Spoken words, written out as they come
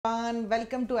everyone,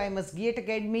 welcome to IMS GATE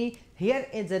Academy. Here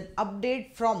is an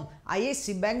update from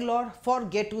IISC Bangalore for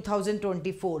GATE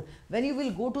 2024. When you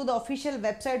will go to the official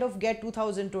website of GATE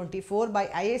 2024 by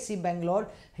IISC Bangalore,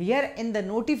 here in the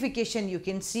notification you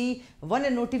can see one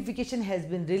notification has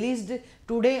been released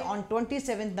today on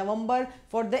 27th November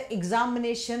for the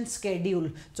examination schedule.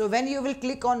 So when you will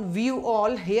click on view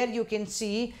all, here you can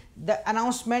see the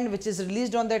announcement which is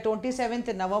released on the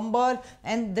 27th November,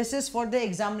 and this is for the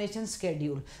examination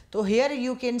schedule. So here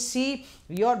you can see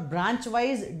your branch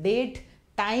wise date,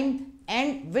 time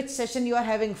and which session you are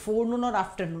having, forenoon or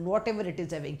afternoon, whatever it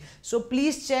is having. So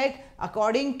please check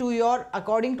according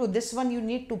to this one. You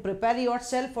need to prepare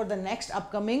yourself for the next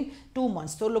upcoming 2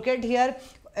 months. So look at here,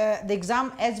 the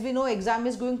exam, as we know, exam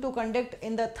is going to conduct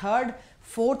in the 3rd,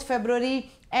 4th February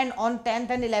and on 10th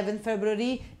and 11th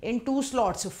February in 2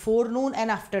 slots, forenoon and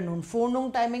afternoon.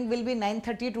 Forenoon timing will be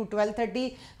 9:30 to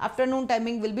 12:30, afternoon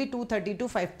timing will be 2:30 to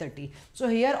 5:30. So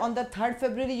here on the 3rd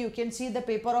February you can see the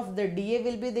paper of the DA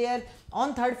will be there.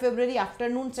 On 3rd February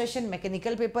afternoon session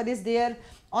mechanical paper is there.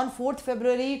 On 4th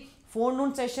February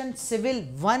forenoon session civil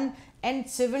 1 and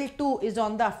civil 2 is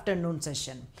on the afternoon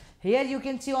session. Here you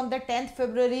can see on the 10th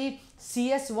February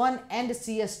CS1 and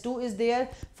CS2 is there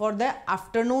for the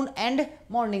afternoon and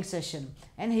morning session.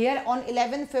 And here on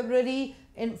 11th February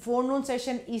in forenoon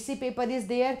session EC paper is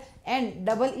there and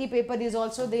double E paper is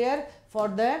also there for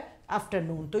the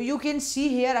afternoon. So you can see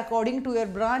here according to your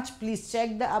branch. Please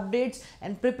check the updates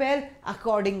and prepare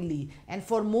accordingly. And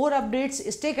for more updates,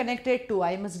 stay connected to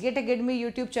IMS GATE Academy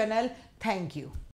YouTube channel. Thank you.